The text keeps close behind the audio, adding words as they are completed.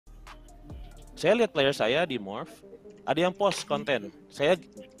saya lihat player saya di Morph, ada yang post konten. Saya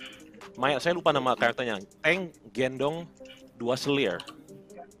lupa nama karakternya. Tank gendong 2 selir.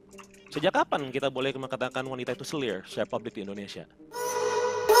 Sejak kapan kita boleh mengatakan wanita itu selir secara publik di Indonesia?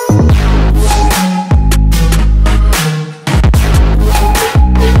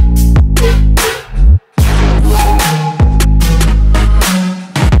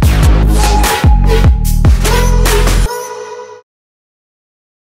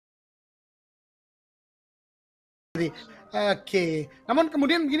 Oke, namun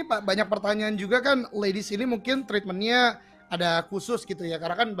kemudian begini Pak, banyak pertanyaan juga kan, ladies ini mungkin treatmentnya ada khusus gitu ya,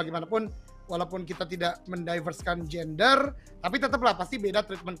 karena kan bagaimanapun walaupun kita tidak mendiverskan gender, tapi tetaplah pasti beda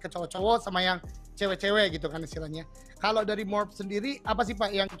treatment ke cowok-cowok sama yang cewek-cewek gitu kan istilahnya. Kalau dari Morph sendiri, apa sih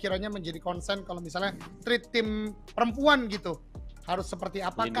Pak yang kiranya menjadi concern kalau misalnya treat tim perempuan gitu? Harus seperti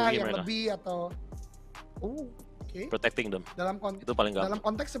apakah Melindungi yang mereka. lebih atau... Oke. Protecting them. Itu paling gampang. Dalam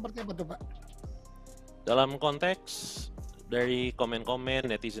konteks seperti apa tuh Pak? Dalam konteks dari komen-komen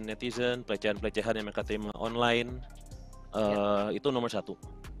netizen-netizen, pelecehan-pelecehan yang mereka terima online, itu nomor 1.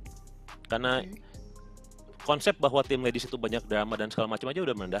 Karena konsep bahwa tim ladies itu banyak drama dan segala macam aja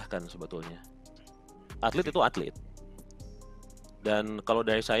udah merendahkan sebetulnya. Atlet itu atlet. Dan kalau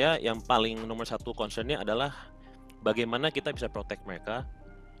dari saya yang paling nomor 1 concernnya adalah bagaimana kita bisa protect mereka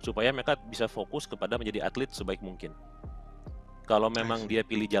supaya mereka bisa fokus kepada menjadi atlet sebaik mungkin. Kalau memang dia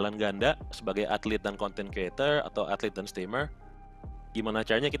pilih jalan ganda sebagai atlet dan content creator atau atlet dan streamer, gimana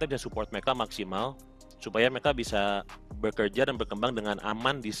caranya kita bisa support mereka maksimal supaya mereka bisa bekerja dan berkembang dengan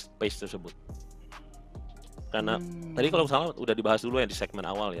aman di space tersebut. Karena tadi kalau salah udah dibahas dulu ya di segmen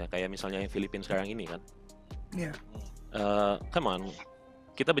awal ya, kayak misalnya yang Filipina sekarang ini kan. Iya. Come on,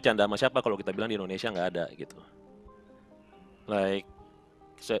 kita bercanda sama siapa kalau kita bilang di Indonesia nggak ada gitu. Like,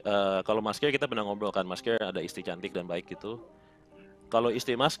 kalau Mas Ger kita pernah ngobrol kan, Mas Ger ada istri cantik dan baik gitu. Kalau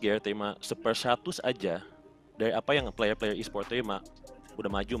istri Mas Ger terima 1/100 aja dari apa yang player-player e-sport terima, udah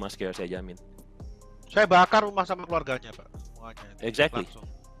maju Mas Ger, saya jamin. Saya bakar rumah sama keluarganya Pak, semuanya. Exactly, Langsung.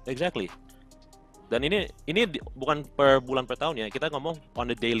 exactly. Dan ini bukan per bulan per tahun ya, kita ngomong on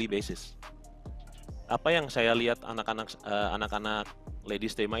a daily basis. Apa yang saya lihat anak-anak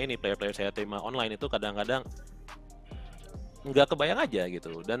ladies terima ini, player-player saya terima online itu kadang-kadang nggak kebayang aja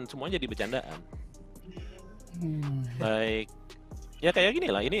gitu, dan semuanya jadi bercandaan. Baik. Ya kayak gini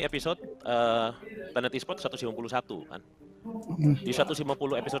lah, ini episode Planet Esport 151 kan. Di 150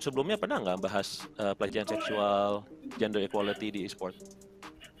 episode sebelumnya pernah nggak bahas pelecehan seksual, gender equality di esport?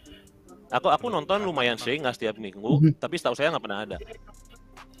 Aku nonton lumayan sering, nggak setiap minggu, tapi setahu saya nggak pernah ada.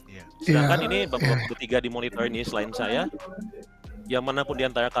 Sedangkan ini babak ketiga di monitor ini selain saya, yang manapun di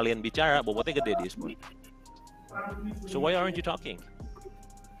antara kalian bicara, bobotnya gede di esport. So why aren't you talking?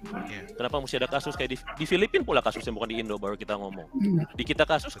 Kenapa mesti ada kasus kayak di Filipina pula kasusnya, bukan di Indo baru kita ngomong. Di kita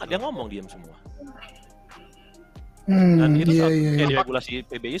kasus dia ngomong diam semua. Dan itu kayak di regulasi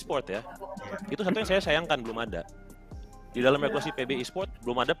PB Esport ya. Itu satu yang saya sayangkan belum ada. Di dalam regulasi PB Esport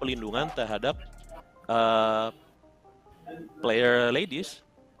belum ada pelindungan terhadap player ladies.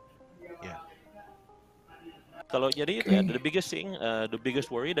 Kalau jadi itu ya, the biggest thing, the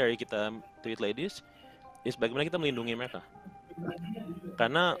biggest worry dari kita treat ladies is bagaimana kita melindungi mereka.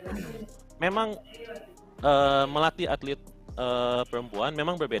 Karena memang melatih atlet perempuan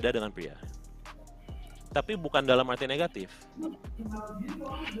memang berbeda dengan pria. Tapi bukan dalam arti negatif.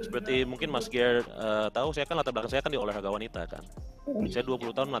 Seperti mungkin Mas Ger tahu, saya kan latar belakang saya kan di olahraga wanita kan. Saya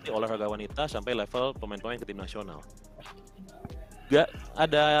 20 tahun melatih olahraga wanita sampai level pemain-pemain ke tim nasional. Gak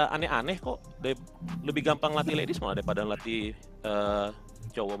ada aneh-aneh kok. Lebih gampang latih ladies malah daripada latih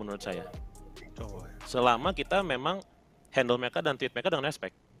cowok menurut saya. Selama kita memang handle mereka dan treat mereka dengan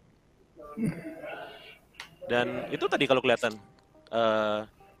respect. Dan itu tadi kalau kelihatan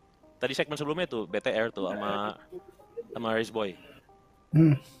tadi segmen sebelumnya tuh BTR tuh sama Race Boy.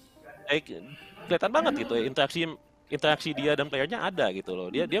 Kelihatan banget gitu ya, interaksi dia dan playernya ada gitu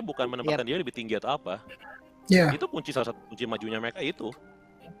loh. Dia bukan menempatkan dia lebih tinggi atau apa. Itu salah satu kunci majunya mereka itu.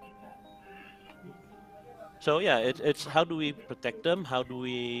 So yeah, it's how do we protect them? How do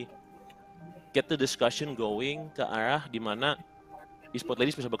we get the discussion going ke arah di mana e-sport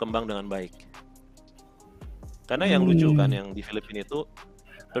ladies bisa berkembang dengan baik. Karena yang lucu kan, yang di Filipina itu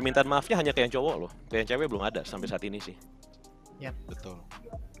permintaan maafnya hanya ke yang cowok loh, ke yang cewek belum ada sampai saat ini sih. Ya betul.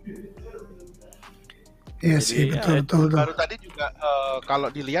 Iya sih, betul. Baru tadi juga kalau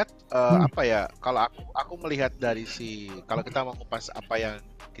dilihat apa ya, kalau aku melihat dari kalau kita mengupas apa yang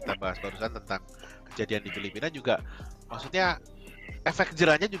kita bahas barusan tentang kejadian di Filipina juga, maksudnya efek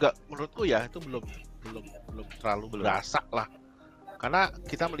jerahnya juga menurutku ya itu belum terlalu berasa lah, karena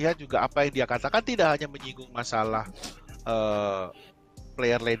kita melihat juga apa yang dia katakan tidak hanya menyinggung masalah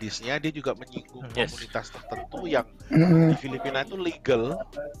player ladiesnya, dia juga menyinggung Yes. komunitas tertentu yang Mm. di Filipina itu legal.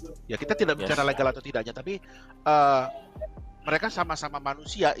 Ya kita tidak bicara Yes. legal atau tidaknya, tapi mereka sama-sama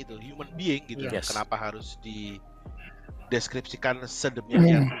manusia itu, human being gitu. Yes. Kenapa harus dideskripsikan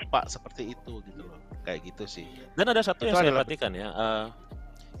sedemikian rupa seperti itu gitu loh. Kayak gitu sih. Dan ada satu Itu yang saya adalah- perhatikan ya,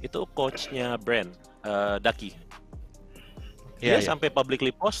 itu coachnya brand Daki. Dia Iya, iya. sampai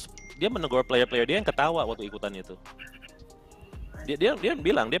publicly post, dia menegur player-player dia yang ketawa waktu ikutan itu. Dia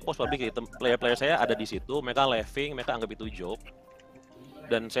bilang, dia post public, player-player saya ada di situ, mereka laughing, mereka anggap itu joke.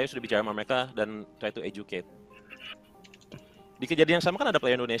 Dan saya sudah bicara sama mereka dan try to educate. Di kejadian yang sama kan ada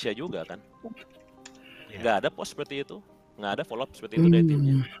player Indonesia juga kan. Iya. Nggak ada post seperti itu, nggak ada follow up seperti itu dari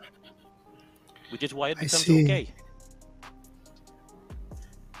timnya. Which is why it I becomes see. okay.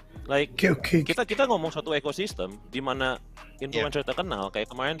 Like Oke. kita ngomong suatu ekosistem di mana influencer terkenal kayak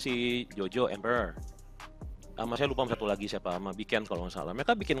kemarin si Jojo Emperor, sama saya lupa satu lagi siapa, sama Biken kalau nggak salah.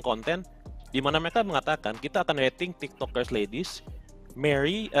 Mereka bikin konten di mana mereka mengatakan kita akan rating TikTokers ladies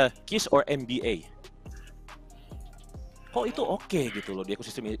kiss or MBA. Kok itu oke gitu loh di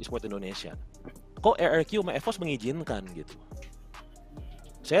ekosistem e-sport Indonesia? Kok RRQ sama EVOS mengizinkan gitu?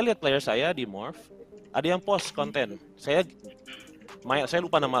 Saya lihat player saya di Morph, ada yang post konten. Saya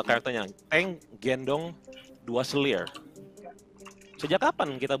lupa nama karakternya. Tank gendong 2 selir. Sejak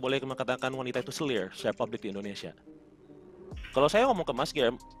kapan kita boleh mengatakan wanita itu selir secara publik di Indonesia? Kalau saya ngomong ke Mas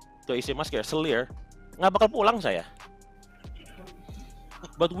Ger, ke istri Mas Ger, selir, nggak bakal pulang saya.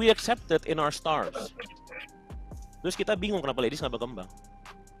 But we accept it in our stars. Terus kita bingung kenapa ladies nggak berkembang.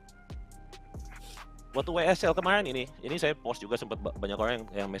 Waktu WSL kemarin ini saya post juga, sempat banyak orang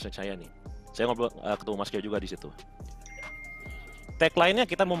yang message saya nih. Saya ngobrol ketemu Mas Ger juga di situ. Tagline-nya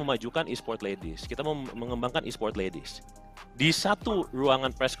kita mau memajukan e-sport ladies, kita mau mengembangkan e-sport ladies. Di satu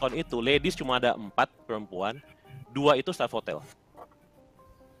ruangan presscon itu, ladies cuma ada 4 perempuan, 2 itu staff hotel.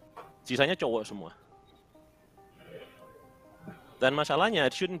 Sisanya cowok semua. Dan masalahnya,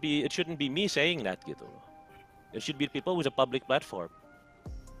 it shouldn't be me saying that gitu loh. It should be people with a public platform.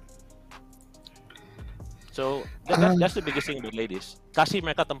 So that's the biggest thing about ladies. Kasih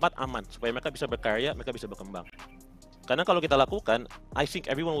mereka tempat aman supaya mereka bisa berkarya, mereka bisa berkembang. Karena kalau kita lakukan, I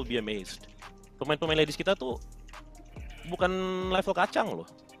think everyone will be amazed. Pemain-pemain ladies kita tuh bukan level kacang loh.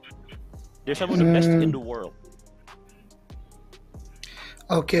 They're some of the best in the world.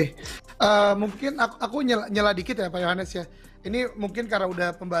 Oke. Mungkin aku nyela dikit ya Pak Yohanes ya. Ini mungkin karena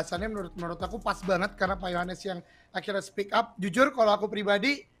udah pembahasannya menurut aku pas banget karena Pak Yohanes yang akhirnya speak up. Jujur kalau aku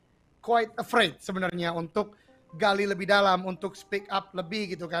pribadi quite afraid sebenarnya untuk gali lebih dalam, untuk speak up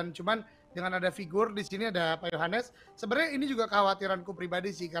lebih gitu kan. Cuman dengan ada figur di sini ada Pak Yohanes, sebenarnya ini juga kekhawatiranku pribadi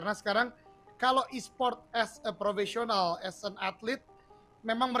sih karena sekarang kalau e-sport as a professional, as an athlete,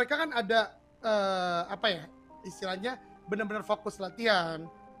 memang mereka kan ada istilahnya benar-benar fokus latihan,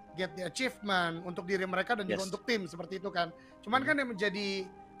 get the achievement untuk diri mereka dan juga untuk tim seperti itu kan. Cuman kan yang menjadi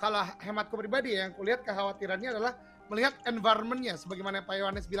kalau hematku pribadi yang kulihat kekhawatirannya adalah melihat environment-nya sebagaimana Pak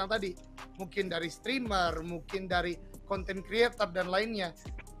Yohanes bilang tadi, mungkin dari streamer, mungkin dari content creator dan lainnya.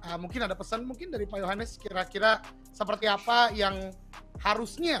 Mungkin ada pesan mungkin dari Pak Yohanes kira-kira seperti apa yang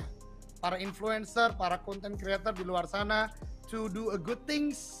harusnya para influencer, para content creator di luar sana to do a good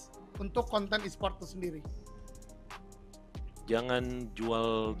things untuk konten e-sport itu sendiri. Jangan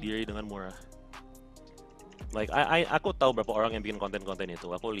jual diri dengan murah. Like aku tahu berapa orang yang bikin konten-konten itu.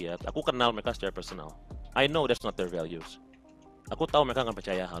 Aku lihat, aku kenal mereka secara personal. I know that's not their values. Aku tahu mereka nggak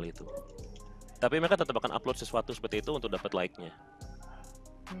percaya hal itu. Tapi mereka tetap akan upload sesuatu seperti itu untuk dapat like-nya.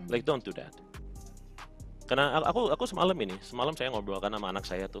 Like don't do that. Karena aku semalam saya ngobrol kan sama anak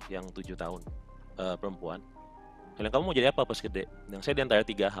saya tuh yang 7 tahun, perempuan. Kalian kamu mau jadi apa pas gede? Yang saya di antara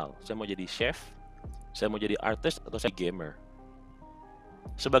 3 hal. Saya mau jadi chef, saya mau jadi artist, atau saya gamer.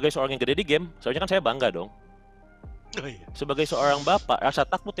 Sebagai seorang yang gede di game, seharusnya kan saya bangga dong. Oh, iya. Sebagai seorang bapak, rasa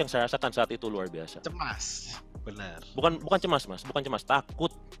takut yang saya rasakan saat itu luar biasa. Cemas, benar. Bukan cemas mas, bukan cemas,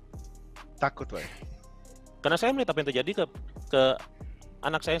 takut. Takut, Pak. Karena saya melihat apa yang terjadi ke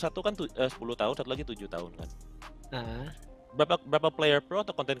anak saya yang satu kan 10 tahun, satu lagi 7 tahun kan. Berapa player pro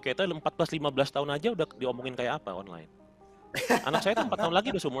atau content creator 14-15 tahun aja udah diomongin kayak apa online. Anak saya tuh 4 tahun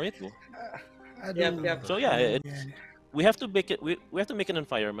lagi udah seumur itu. So we have to make an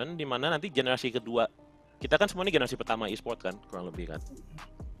environment di mana nanti generasi kedua, kita kan semua ini generasi pertama e-sport kan, kurang lebih kan.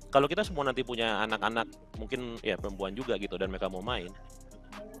 Kalau kita semua nanti punya anak-anak, mungkin ya perempuan juga gitu, dan mereka mau main,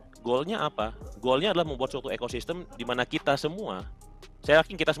 goalnya apa? Goalnya adalah membuat suatu ekosistem di mana kita semua, saya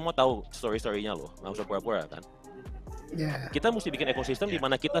yakin kita semua tahu story-storynya loh, nggak usah pura-pura kan. Kita mesti bikin ekosistem di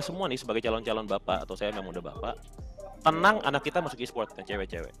mana kita semua nih sebagai calon-calon bapak, atau saya memang udah bapak, tenang anak kita masuk e-sport, kan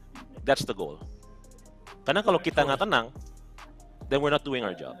cewek-cewek. That's the goal. Karena kalau kita nggak tenang, then we're not doing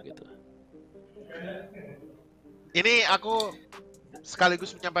our job gitu. Ini aku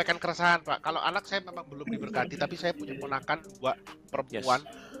sekaligus menyampaikan keresahan, Pak. Kalau anak saya memang belum diberkati, tapi saya punya ponakan 2 perempuan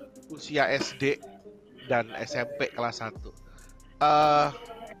usia SD dan SMP kelas 1.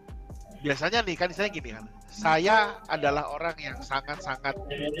 Biasanya nih kan istilahnya gini kan. Saya adalah orang yang sangat-sangat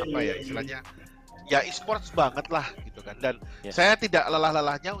apa ya istilahnya ya e-sports banget lah gitu kan, dan saya tidak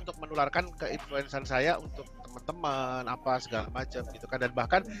lelah-lelahnya untuk menularkan keinfluensan saya untuk teman-teman apa segala macam gitu kan, dan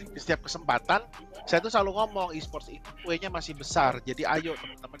bahkan di setiap kesempatan saya tuh selalu ngomong e-sports itu kuenya masih besar, jadi ayo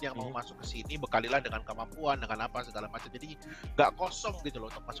teman-teman yang mau masuk ke sini bekalilah dengan kemampuan dengan apa segala macam, jadi nggak kosong gitu loh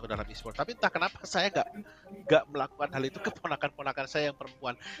untuk masuk ke dalam e-sports. Tapi entah kenapa saya nggak melakukan hal itu ke ponakan-ponakan saya yang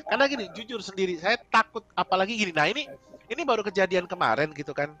perempuan, karena gini jujur sendiri saya takut, apalagi gini, nah ini baru kejadian kemarin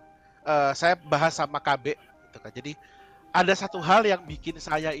gitu kan. Saya bahas sama KB gitu kan. Jadi ada satu hal yang bikin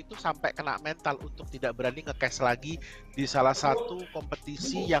saya itu sampai kena mental untuk tidak berani nge-cash lagi di salah satu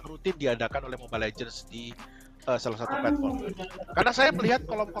kompetisi yang rutin diadakan oleh Mobile Legends di salah satu platform. Karena saya melihat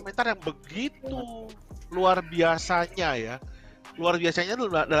kolom komentar yang begitu luar biasanya ya. Luar biasanya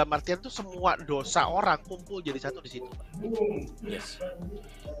dalam artian itu semua dosa orang kumpul jadi satu di situ. Yes.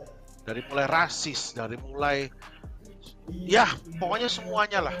 Dari mulai rasis, dari mulai ya pokoknya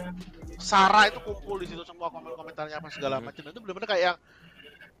semuanya lah. Sarah itu kumpul di situ semua komentarnya apa segala macam. Itu benar-benar kayak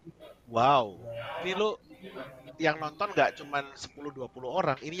wow, ini lo yang nonton nggak cuman 10-20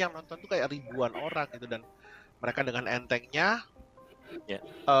 orang, ini yang nonton tuh kayak ribuan orang gitu, dan mereka dengan entengnya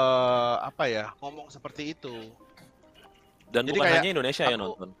apa ya ngomong seperti itu. Dan jadi bukan hanya Indonesia yang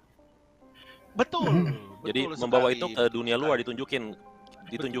nonton. Betul. Jadi betul membawa sekali. itu ke dunia luar,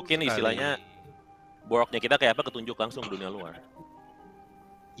 ditunjukin istilahnya boroknya kita kayak apa, ketunjuk langsung ke dunia luar.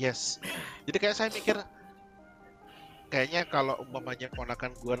 Yes. Jadi kayak saya mikir kayaknya kalau umpamanya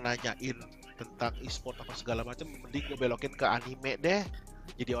ponakan gue nanyain tentang e-sport apa segala macam, mending gue belokin ke anime deh.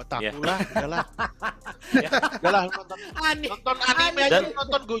 Jadi otaku lah, udahlah. Udahlah nonton anime aja, lu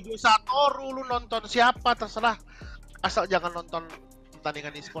nonton Gojo Satoru, lu nonton siapa terserah. Asal jangan nonton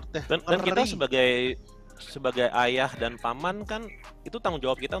pertandingan e-sport deh. Dan kita sebagai ayah dan paman kan itu tanggung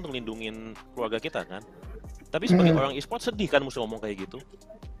jawab kita untuk lindungin keluarga kita kan. Tapi sebagai orang e-sport sedih kan mesti ngomong kayak gitu.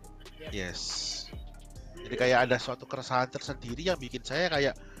 Yes. Jadi kayak ada suatu keresahan tersendiri yang bikin saya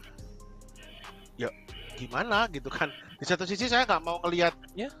kayak ya gimana gitu kan. Di satu sisi saya nggak mau ngelihat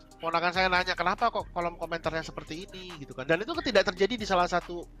ponakan saya nanya kenapa kok kolom komentarnya seperti ini gitu kan. Dan itu tidak terjadi di salah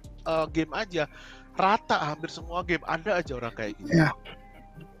satu game aja. Rata hampir semua game ada aja orang kayak gitu. Ya.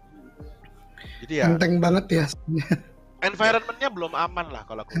 Jadi ya penting banget ya. Environment-nya belum aman lah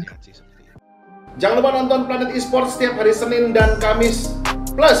kalau aku lihat sih seperti itu. Jangan lupa nonton Planet Esports setiap hari Senin dan Kamis.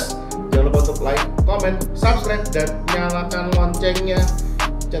 Plus, jangan lupa untuk like, comment, subscribe, dan nyalakan loncengnya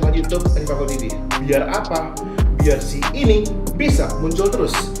channel YouTube 5MrkArS2tc. Biar apa? Biar si ini bisa muncul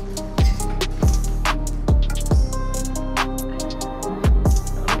terus.